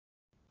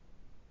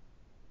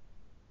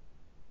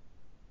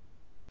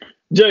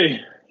Jay,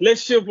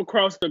 let's shift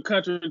across the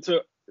country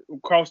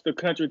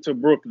to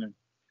Brooklyn.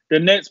 The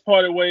Nets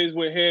parted ways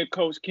with head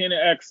coach Kenny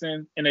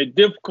Atkinson in a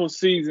difficult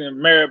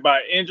season marred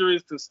by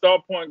injuries to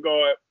star point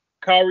guard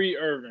Kyrie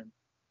Irving.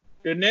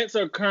 The Nets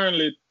are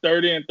currently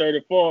 30 and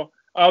 34,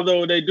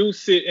 although they do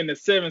sit in the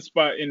seventh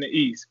spot in the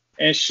East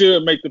and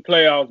should make the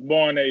playoffs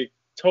barring a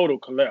total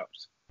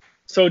collapse.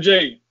 So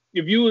Jay,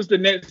 if you was the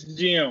Nets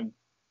GM,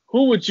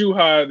 who would you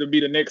hire to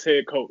be the next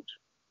head coach?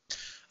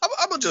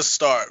 I'm gonna just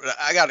start.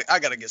 I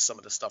gotta get some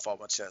of this stuff off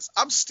my chest.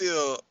 I'm a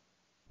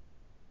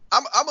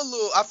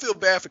little. I feel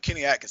bad for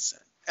Kenny Atkinson,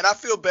 and I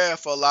feel bad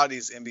for a lot of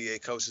these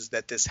NBA coaches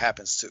that this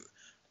happens to.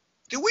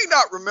 Do we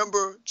not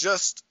remember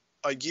just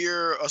a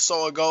year or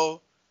so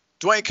ago,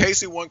 Dwayne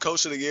Casey won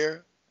Coach of the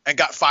Year and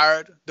got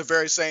fired the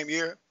very same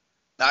year?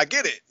 Now I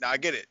get it.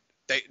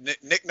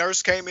 Nick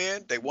Nurse came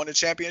in. They won the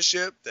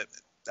championship.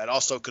 That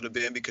also could have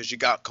been because you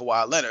got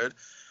Kawhi Leonard,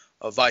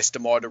 vice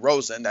DeMar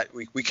DeRozan. That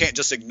we can't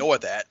just ignore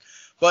that.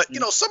 But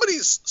some of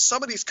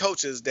these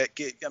coaches that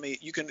get, I mean,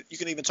 you can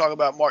even talk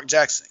about Mark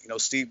Jackson.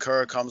 Steve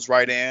Kerr comes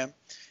right in,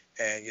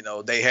 and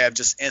they have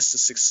just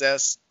instant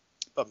success.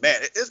 But man,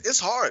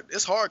 it's hard.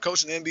 It's hard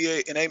coaching an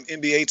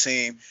NBA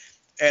team,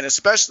 and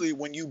especially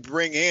when you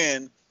bring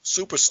in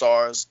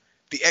superstars,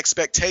 the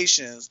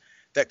expectations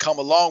that come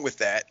along with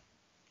that.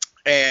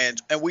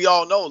 And we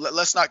all know.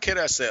 Let's not kid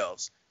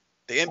ourselves.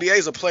 The NBA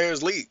is a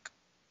players' league.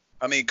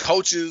 I mean,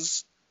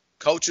 coaches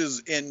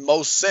in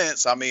most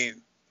sense. I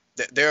mean,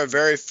 there are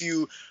very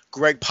few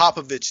Greg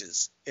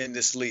Popoviches in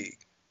this league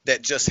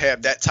that just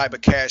have that type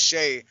of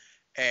cachet.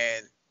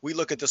 And we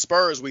look at the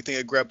Spurs, we think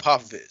of Greg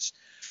Popovich.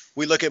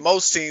 We look at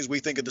most teams, we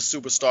think of the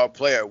superstar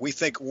player. When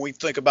we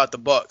think about the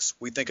Bucks,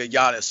 we think of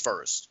Giannis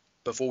first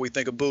before we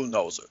think of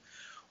Budenholzer.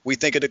 We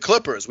think of the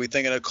Clippers, we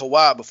think of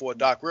Kawhi before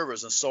Doc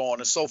Rivers, and so on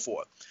and so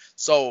forth.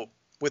 So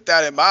with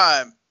that in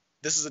mind,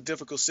 this is a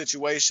difficult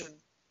situation.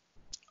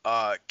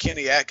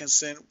 Kenny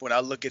Atkinson, when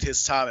I look at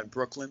his time in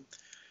Brooklyn,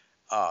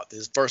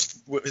 his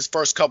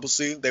first couple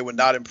seasons, they were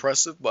not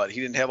impressive, but he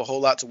didn't have a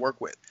whole lot to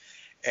work with.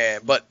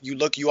 But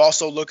you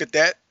also look at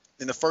that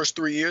in the first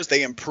 3 years,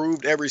 they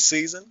improved every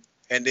season,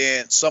 and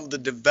then some of the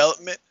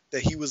development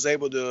that he was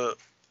able to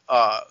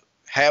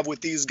have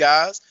with these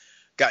guys.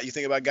 You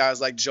think about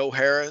guys like Joe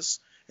Harris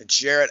and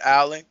Jarrett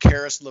Allen,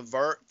 Karis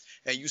LeVert,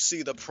 and you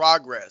see the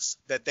progress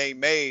that they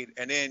made,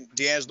 and then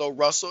D'Angelo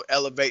Russell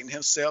elevating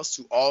himself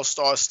to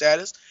all-star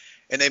status.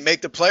 And they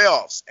make the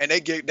playoffs. And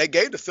they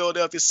gave the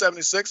Philadelphia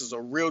 76ers a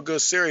real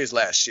good series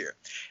last year.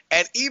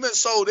 And even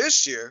so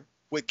this year,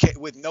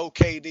 with no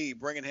KD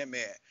bringing him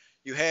in,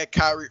 you had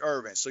Kyrie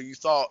Irving. So you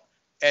thought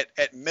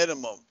at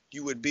minimum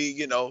you would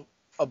be,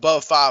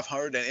 above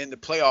 500 and in the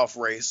playoff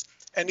race.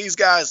 And these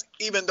guys,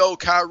 even though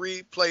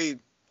Kyrie played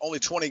only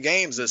 20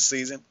 games this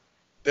season,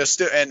 they're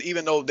still, and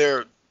even though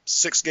they're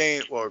 6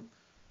 games or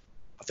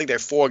I think they're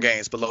 4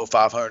 games below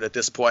 500 at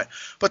this point,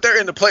 but they're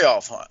in the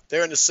playoff hunt.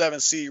 They're in the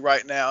 7th seed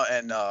right now,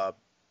 and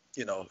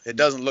it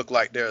doesn't look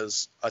like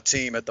there's a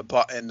team in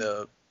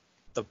the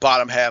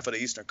bottom half of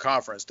the Eastern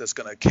Conference that's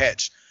going to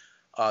catch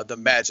the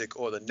Magic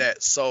or the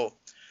Nets. So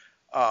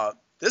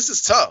this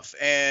is tough,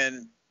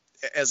 and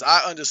as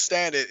I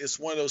understand it, it's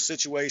one of those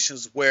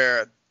situations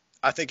where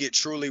I think it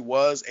truly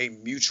was a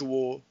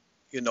mutual,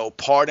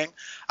 parting.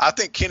 I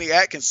think Kenny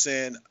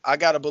Atkinson, I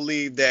got to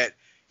believe that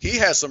he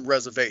has some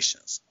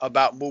reservations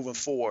about moving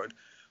forward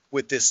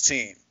with this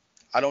team.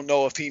 I don't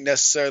know if he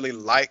necessarily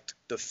liked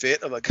the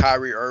fit of a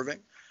Kyrie Irving.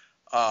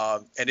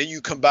 And then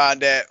you combine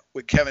that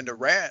with Kevin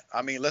Durant.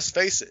 I mean, let's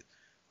face it.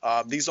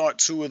 These aren't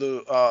two of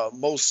the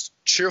most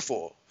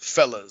cheerful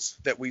fellas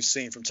that we've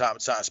seen from time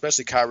to time,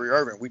 especially Kyrie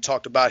Irving. We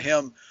talked about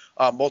him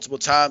multiple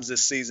times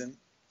this season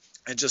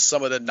and just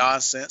some of the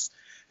nonsense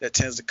that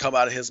tends to come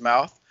out of his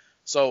mouth.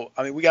 So,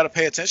 I mean, we got to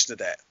pay attention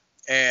to that.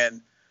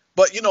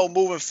 But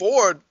moving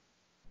forward,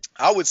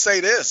 I would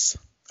say this.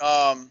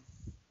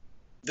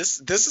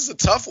 This is a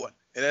tough one.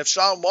 And if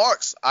Sean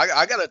Marks,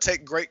 I got to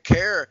take great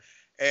care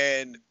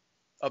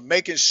of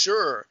making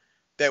sure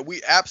that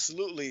we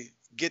absolutely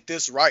get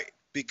this right.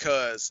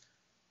 Because,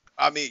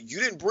 I mean, you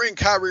didn't bring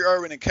Kyrie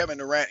Irving and Kevin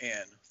Durant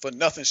in for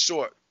nothing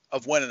short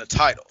of winning a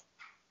title.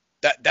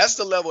 That's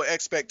the level of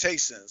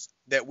expectations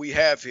that we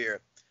have here.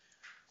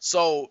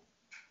 So,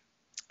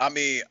 I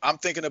mean, I'm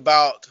thinking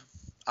about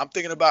a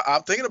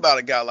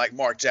guy like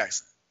Mark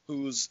Jackson,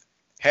 who's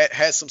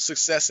had some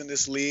success in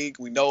this league.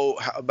 We know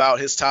about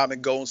his time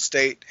in Golden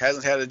State.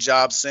 Hasn't had a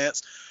job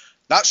since.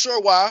 Not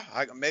sure why.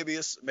 Maybe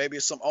it's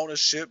some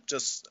ownership.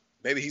 Just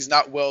maybe he's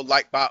not well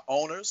liked by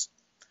owners.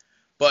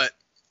 But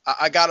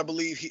I gotta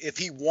believe if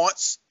he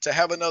wants to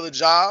have another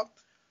job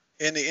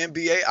in the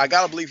NBA, I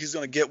gotta believe he's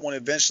gonna get one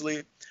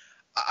eventually.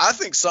 I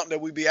think something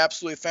that would be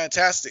absolutely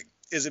fantastic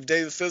is if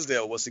David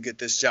Fizdale was to get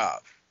this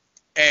job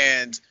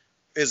and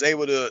is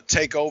able to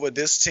take over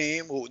this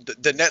team.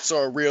 The Nets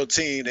are a real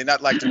team. They're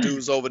not like the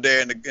dudes over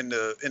there in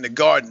the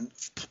garden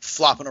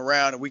flopping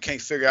around and we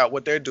can't figure out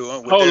what they're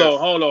doing.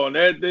 Hold on.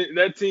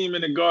 That team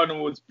in the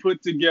Garden was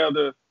put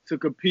together to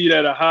compete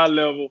at a high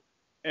level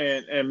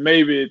and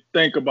maybe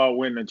think about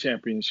winning a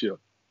championship.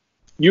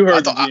 You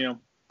heard the GM.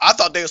 I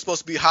thought they were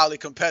supposed to be highly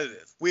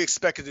competitive. We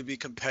expected to be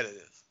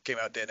competitive. Came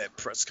out there in that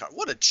press conference.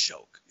 What a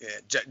joke.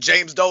 Yeah,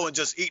 James Dolan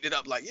just eating it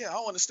up like, yeah, I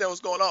don't understand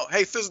what's going on.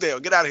 Hey,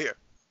 Fizdale, get out of here.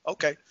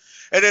 Okay.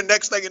 And then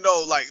next thing you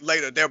know, like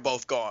later, they're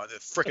both gone. The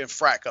freaking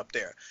frack up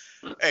there.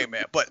 Hey,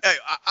 man. But, hey,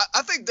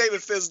 I think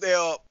David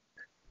Fizdale,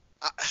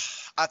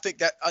 I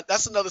think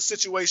that's another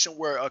situation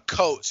where a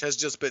coach has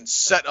just been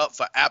set up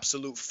for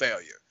absolute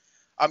failure.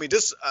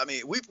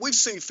 We've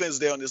seen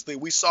Fizdale in this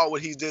league. We saw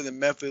what he did in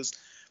Memphis.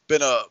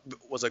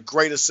 Was a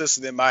great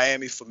assistant in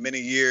Miami for many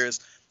years.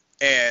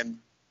 And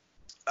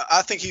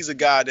I think he's a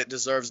guy that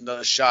deserves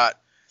another shot.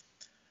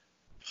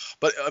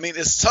 But, I mean,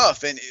 it's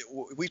tough. And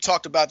we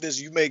talked about this.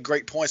 You made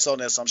great points on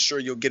this. I'm sure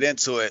you'll get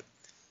into it.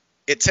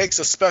 It takes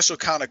a special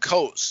kind of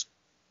coach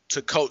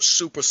to coach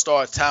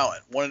superstar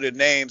talent. One of the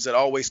names that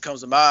always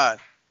comes to mind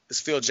is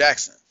Phil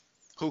Jackson,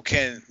 who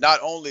can not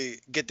only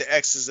get the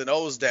X's and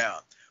O's down,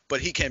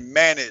 but he can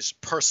manage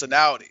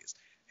personalities.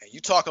 And you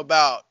talk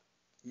about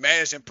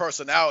managing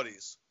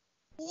personalities.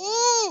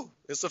 Woo!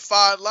 It's a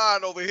fine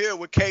line over here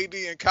with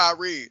KD and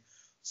Kyrie.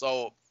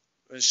 So,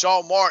 and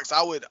Sean Marks,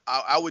 I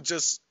would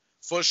just,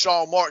 for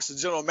Sean Marks, the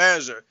general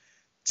manager,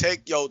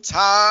 take your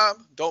time.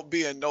 Don't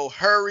be in no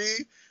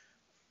hurry.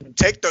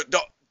 Take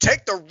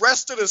the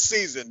rest of the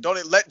season.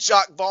 Don't let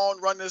Jock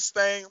Vaughn run this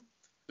thing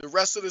the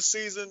rest of the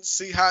season.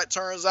 See how it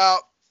turns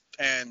out.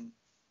 And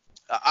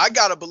I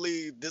gotta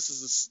believe this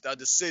is a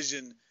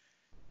decision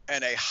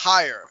and a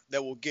hire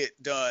that will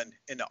get done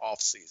in the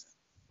off season.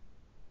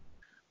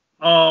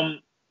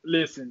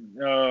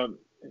 Listen,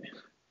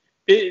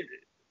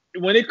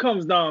 when it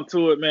comes down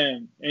to it,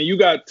 man, and you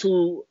got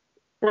two.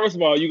 First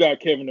of all, you got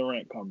Kevin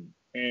Durant coming,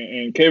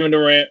 and Kevin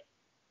Durant.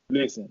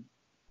 Listen,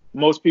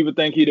 most people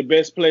think he the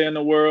best player in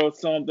the world.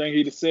 Some think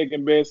he the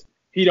second best.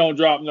 He don't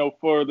drop no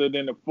further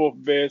than the fourth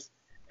best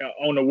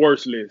on the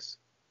worst list.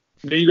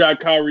 Then you got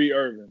Kyrie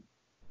Irving,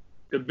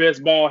 the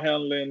best ball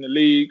handler in the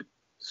league,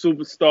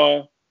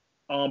 superstar.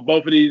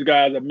 Both of these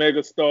guys are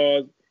mega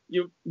stars.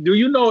 Do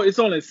you know it's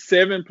only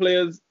 7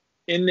 players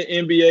in the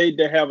NBA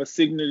that have a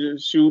signature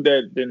shoe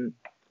that then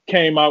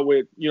came out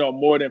with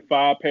more than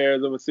 5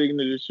 pairs of a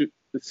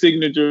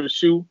signature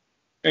shoe,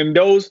 and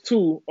those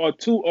 2 are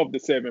 2 of the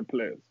 7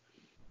 players.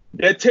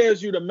 That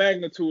tells you the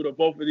magnitude of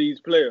both of these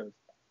players,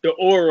 the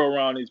aura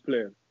around these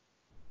players.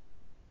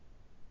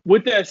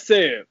 With that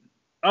said,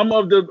 I'm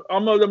of the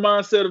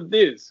mindset of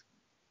this.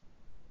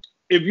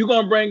 If you're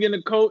gonna bring in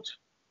a coach,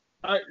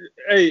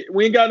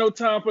 we ain't got no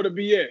time for the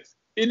BS.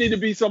 It need to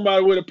be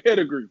somebody with a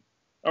pedigree.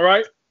 All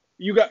right,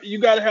 you got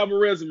to have a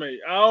resume.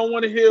 I don't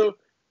want to hear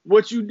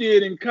what you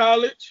did in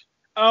college.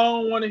 I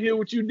don't want to hear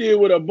what you did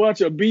with a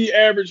bunch of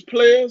B-average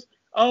players.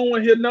 I don't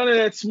want to hear none of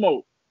that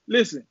smoke.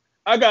 Listen,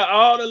 I got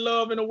all the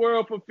love in the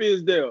world for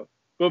Fizdale.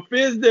 But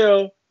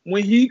Fizdale,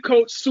 when he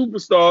coached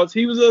superstars,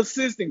 he was an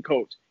assistant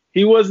coach.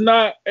 He was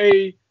not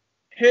a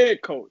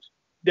head coach.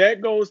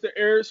 That goes to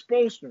Eric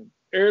Spoelstra.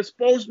 Eric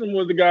Spoelstra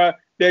was the guy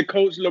that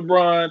coached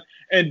LeBron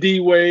and D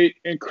Wade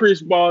and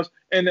Chris Bosh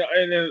and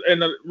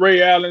the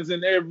Ray Allens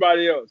and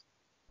everybody else.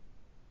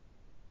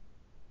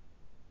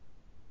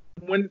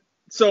 When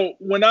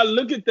I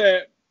look at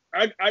that,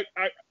 I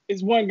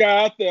it's one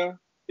guy out there.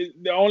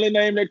 The only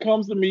name that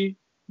comes to me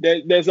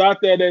that's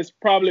out there that's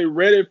probably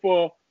ready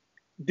for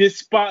this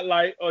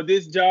spotlight or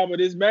this job or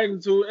this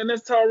magnitude, and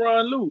that's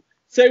Tyronn Lue.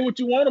 Say what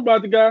you want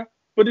about the guy,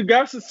 but the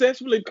guy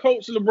successfully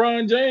coached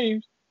LeBron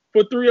James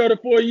for 3 out of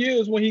 4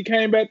 years when he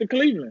came back to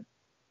Cleveland.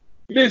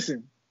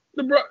 Listen,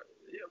 LeBron,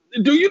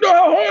 do you know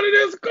how hard it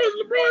is to coach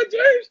LeBron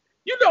James?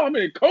 You know how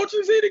many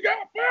coaches he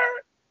got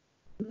fired?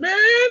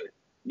 Man,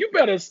 you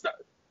better stop.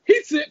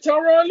 He sent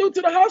Tyronn Lue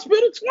to the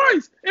hospital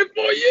twice in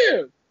 4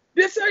 years.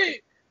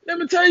 Let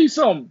me tell you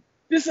something.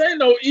 This ain't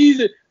no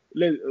easy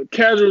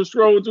casual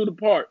stroll through the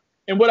park.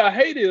 And what I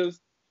hate is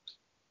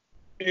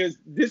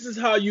this is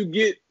how you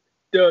get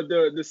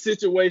the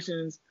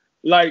situations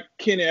like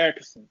Kenny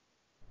Atkinson.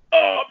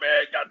 Oh,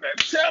 man, he got that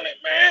talent,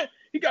 man.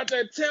 He got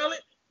that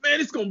talent. Man,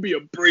 it's going to be a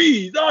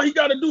breeze. All he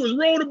got to do is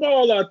roll the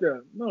ball out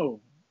there. No.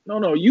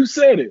 You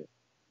said it.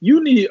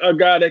 You need a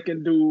guy that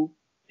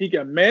he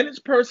can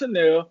manage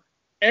personnel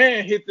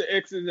and hit the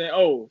X's and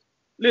O's.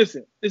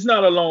 Listen, it's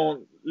not a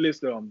long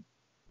list of them.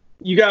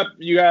 You got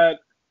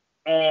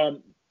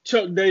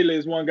Chuck Daly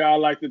is one guy I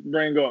like to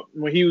bring up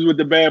when he was with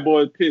the Bad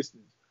Boys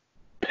Pistons.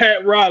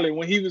 Pat Riley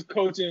when he was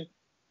coaching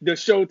the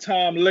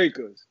Showtime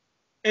Lakers.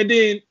 And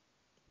then,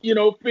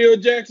 Phil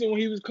Jackson when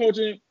he was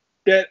coaching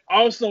that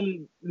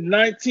awesome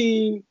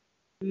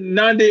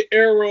 1990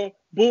 era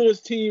Bulls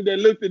team that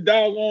looked the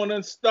doggone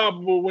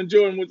unstoppable when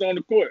Jordan was on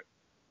the court.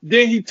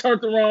 Then he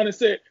turned around and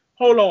said,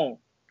 hold on,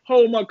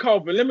 hold my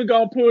coffin. Let me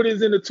go and put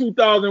this in the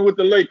 2000 with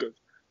the Lakers.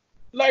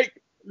 Like,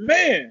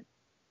 man,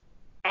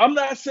 I'm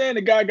not saying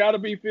the guy got to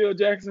be Phil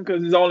Jackson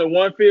because there's only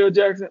one Phil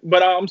Jackson,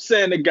 but I'm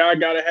saying the guy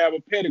got to have a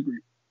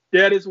pedigree.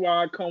 That is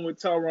why I come with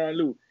Tyronn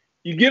Lue.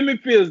 You give me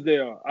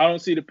Fizdale, I don't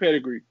see the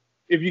pedigree.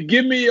 If you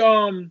give me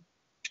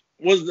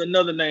what's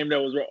another name that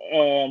was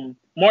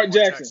Mark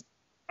Jackson.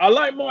 I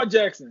like Mark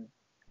Jackson.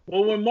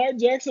 But when Mark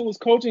Jackson was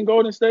coaching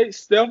Golden State,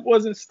 Steph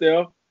wasn't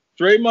Steph.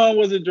 Draymond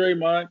wasn't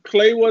Draymond.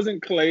 Clay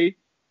wasn't Clay.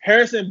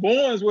 Harrison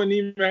Barnes wasn't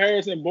even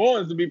Harrison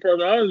Barnes, to be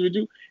perfectly honest with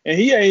you. And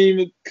he ain't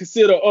even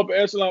considered an upper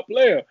echelon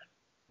player.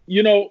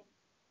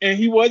 And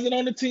he wasn't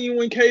on the team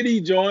when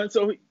KD joined.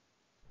 So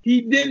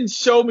he didn't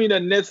show me the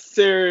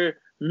necessary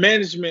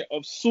management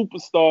of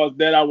superstars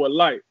that I would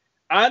like.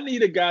 I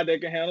need a guy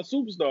that can handle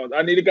superstars.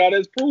 I need a guy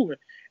that's proven.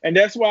 And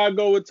that's why I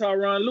go with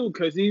Tyronn Lue,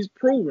 because he's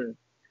proven.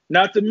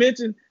 Not to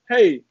mention,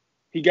 hey,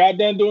 he got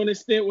done doing his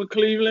stint with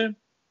Cleveland.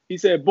 He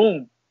said,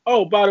 boom.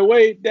 Oh, by the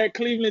way, that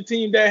Cleveland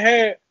team that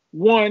had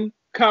one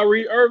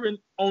Kyrie Irving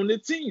on the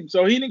team.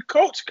 So he didn't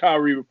coach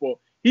Kyrie before.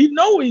 He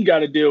know he got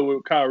to deal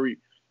with Kyrie.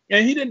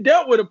 And he didn't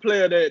dealt with a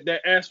player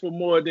that asked for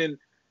more than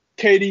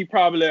KD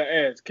probably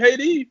asked.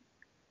 KD,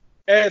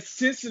 as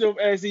sensitive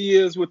as he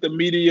is with the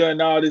media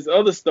and all this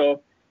other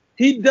stuff,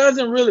 he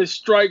doesn't really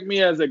strike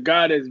me as a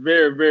guy that's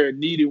very, very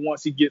needy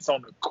once he gets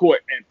on the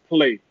court and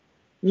play.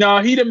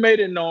 Now, he done made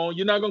it known.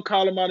 You're not going to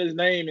call him out his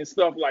name and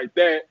stuff like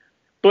that.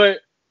 But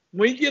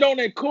when he get on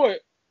that court,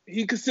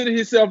 he consider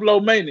himself low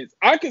maintenance.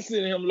 I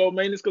consider him low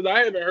maintenance because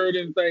I haven't heard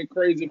anything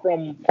crazy from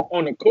him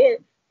on the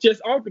court,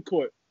 just off the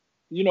court.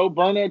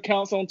 Burner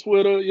accounts on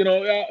Twitter,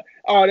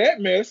 all that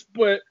mess.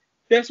 But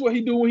that's what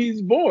he do when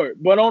he's bored.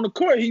 But on the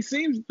court, he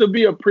seems to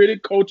be a pretty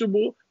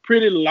coachable,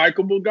 pretty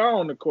likable guy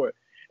on the court.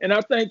 And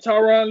I think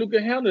Tyronn Lue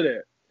can handle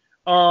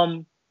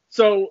that.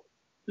 So,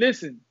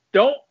 listen,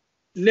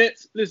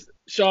 listen,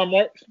 Sean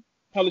Marks,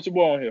 holla at your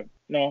boy on here.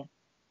 No,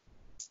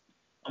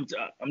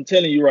 I'm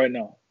telling you right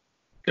now,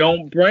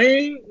 don't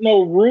bring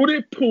no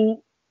Rudy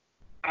Poop.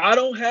 I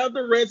don't have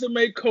the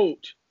resume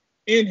coach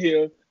in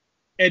here,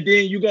 and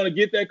then you're going to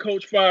get that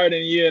coach fired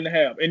in a year and a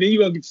half, and then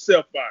you're going to get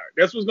yourself fired.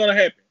 That's what's going to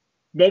happen.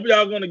 Both of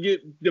y'all going to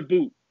get the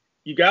boot.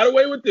 You got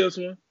away with this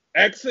one.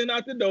 Accent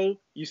out the door.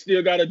 You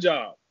still got a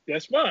job.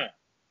 That's fine.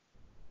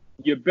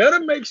 You better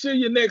make sure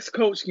your next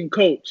coach can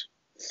coach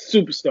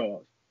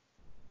superstars.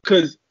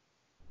 Because,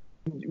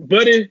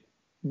 buddy,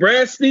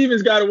 Brad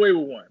Stevens got away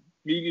with one.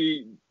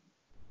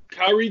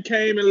 Kyrie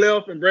came and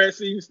left, and Brad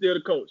Stevens still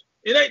the coach.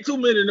 It ain't too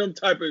many of them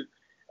type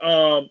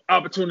of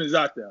opportunities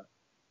out there.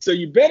 So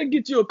you better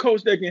get you a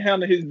coach that can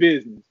handle his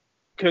business.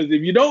 Because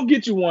if you don't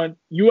get you one,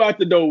 you out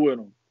the door with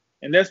him.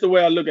 And that's the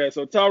way I look at it.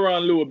 So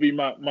Tyronn Lue would be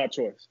my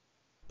choice.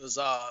 Just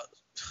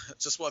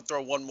want to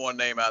throw one more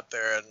name out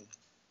there, and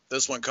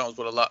this one comes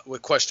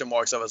with question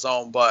marks of its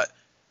own. But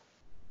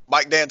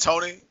Mike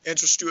D'Antoni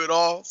interest you at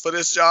all for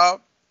this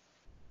job?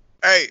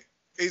 Hey,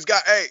 he's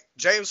got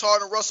James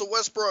Harden, Russell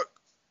Westbrook,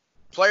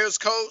 players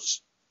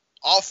coach,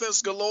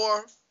 offense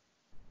galore.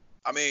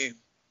 I mean,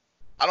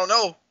 I don't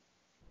know.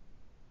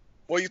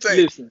 What do you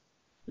think?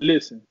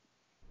 Listen.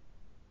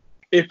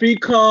 If he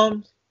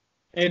comes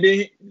and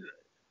then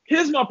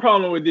here's my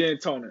problem with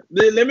D'Antoni.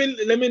 Let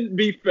me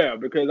be fair,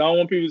 because I don't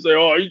want people to say,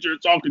 "Oh, he's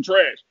just talking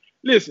trash."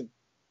 Listen,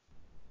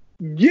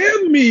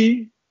 give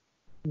me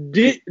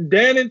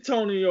Dan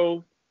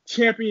Antonio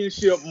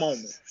championship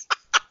moment.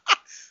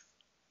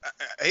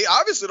 He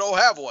obviously don't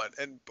have one,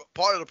 and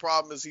part of the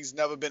problem is he's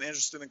never been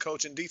interested in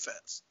coaching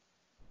defense.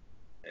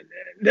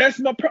 That's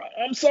my problem.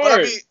 I'm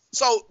sorry.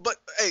 But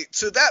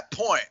to that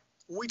point,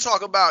 when we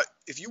talk about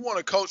if you want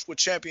to coach with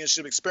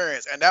championship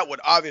experience, and that would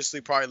obviously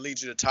probably lead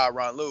you to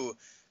Tyronn Lue,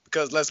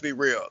 because let's be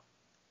real,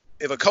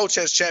 if a coach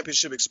has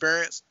championship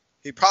experience,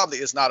 he probably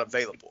is not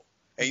available.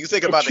 And you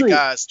think about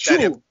guys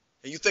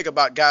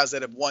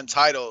that have won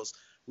titles.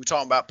 We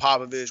talking about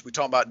Popovich, we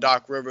talking about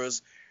Doc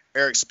Rivers,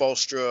 Eric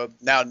Spoelstra,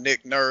 now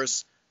Nick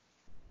Nurse.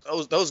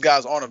 Those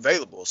guys aren't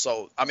available.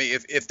 So I mean,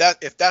 if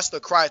that's the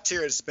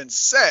criteria that's been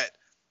set,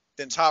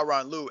 then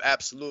Tyronn Lue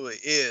absolutely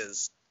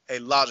is a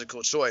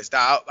logical choice.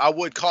 Now I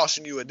would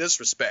caution you in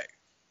this respect.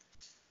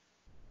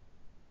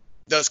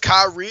 Does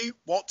Kyrie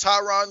want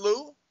Tyronn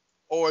Lue,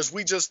 or is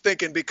we just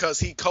thinking because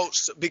he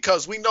coached?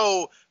 Because we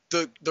know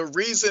the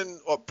reason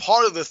or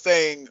part of the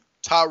thing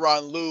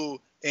Tyronn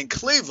Lue in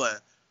Cleveland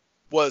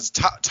was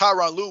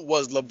Tyronn Lue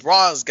was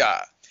LeBron's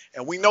guy.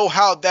 And we know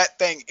how that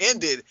thing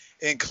ended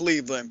in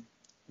Cleveland.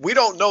 We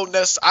don't know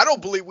I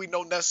don't believe we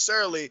know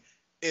necessarily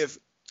if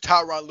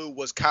Tyronn Lue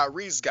was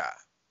Kyrie's guy.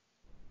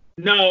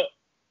 No,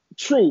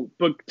 true.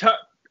 But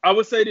I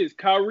would say this.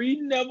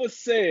 Kyrie never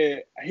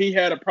said he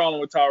had a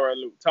problem with Tyronn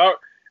Lue.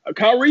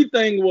 Kyrie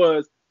thing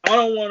was, I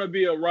don't want to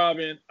be a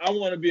Robin. I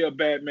want to be a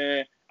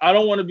Batman. I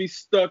don't want to be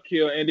stuck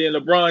here. And then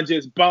LeBron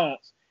just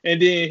bounced.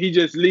 And then he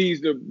just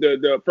leaves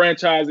the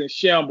franchise in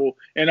shambles.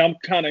 And I'm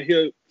kind of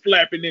here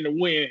flapping in the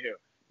wind here.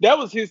 That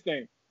was his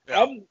thing.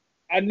 Yeah.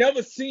 I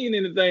never seen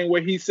anything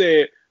where he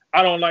said,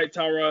 I don't like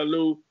Tyronn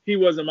Lue. He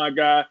wasn't my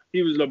guy.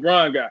 He was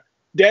LeBron guy.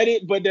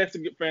 But that's a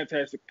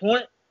fantastic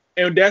point.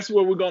 And that's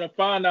what we're going to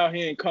find out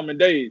here in coming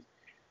days.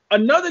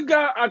 Another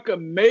guy I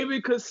could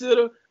maybe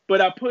consider, but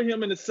I put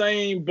him in the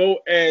same boat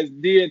as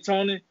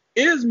D'Antoni,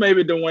 is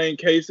maybe Dwayne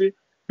Casey.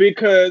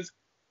 Because,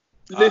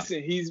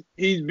 listen, he's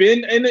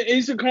been in the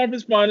Eastern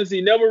Conference Finals.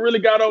 He never really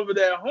got over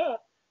that hump.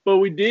 But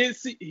we did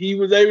see he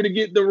was able to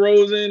get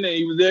DeRozan, and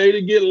he was able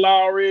to get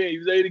Lowry, and he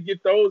was able to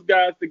get those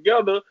guys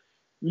together.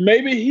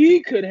 Maybe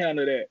he could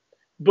handle that.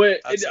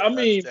 But,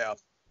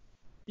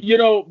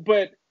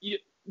 but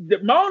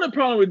my only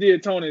problem with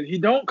D'Antoni is he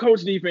don't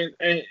coach defense,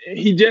 and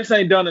he just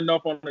ain't done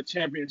enough on the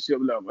championship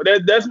level.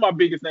 That's my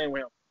biggest thing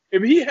with him.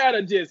 If he had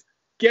a just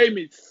gave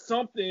me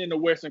something in the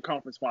Western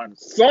Conference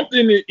Finals, something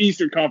in the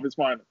Eastern Conference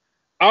Finals,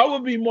 I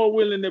would be more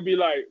willing to be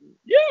like,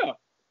 yeah.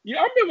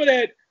 I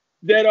remember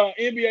that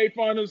NBA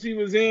Finals he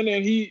was in,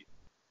 and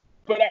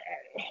but I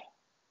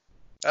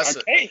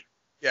can't.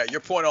 Yeah,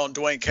 your point on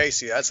Dwayne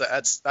Casey,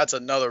 that's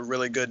another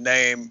really good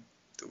name.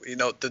 You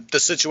know, the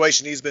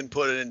situation he's been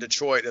put in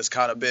Detroit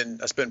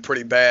that's been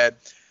pretty bad.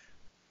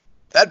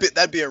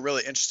 That'd be a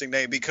really interesting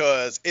name,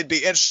 because it'd be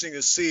interesting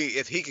to see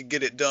if he could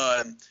get it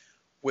done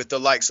with the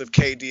likes of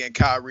KD and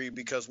Kyrie,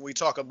 because when we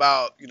talk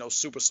about, you know,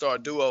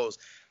 superstar duos,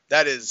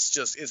 that is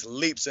just, it's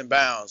leaps and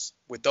bounds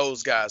with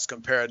those guys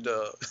compared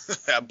to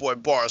that boy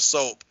Bar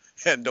Soap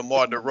and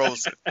DeMar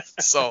DeRozan.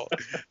 So,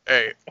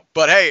 hey,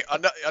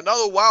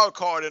 another wild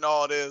card in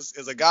all this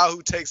is a guy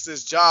who takes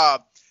this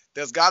job.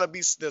 There's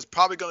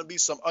probably going to be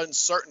some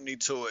uncertainty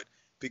to it,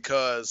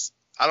 because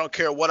I don't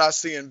care what I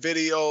see in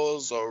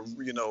videos or,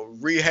 you know,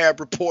 rehab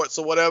reports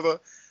or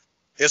whatever.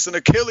 It's an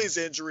Achilles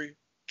injury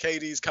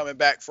KD's coming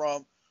back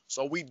from.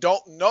 So we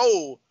don't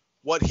know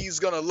what he's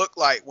going to look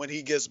like when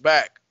he gets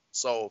back.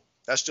 So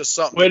that's just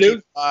something to keep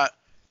in mind.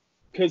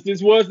 Because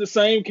this was the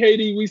same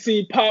KD we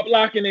seen pop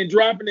locking and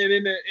dropping it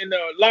in the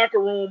locker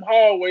room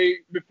hallway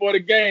before the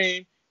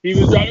game. He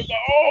was like,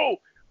 oh,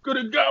 could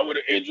a guy with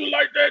an injury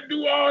like that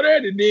do all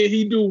that? And then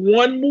he do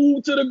one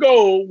move to the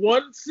goal,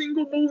 one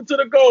single move to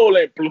the goal,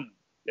 and boom,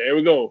 there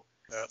we go.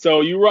 Yeah.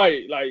 So you're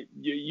right. Like,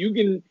 you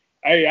can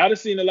 – hey, I've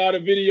seen a lot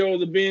of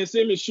videos of Ben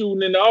Simmons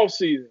shooting in the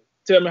offseason.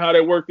 Tell me how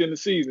that worked in the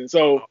season.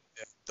 So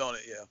don't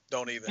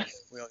even.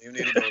 We don't even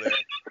need to go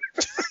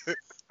there.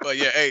 But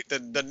yeah, hey,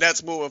 the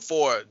Nets moving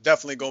forward,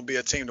 definitely going to be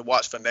a team to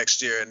watch for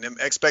next year. And them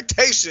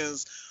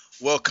expectations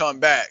will come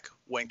back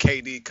when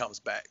KD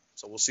comes back.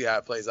 So we'll see how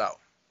it plays out.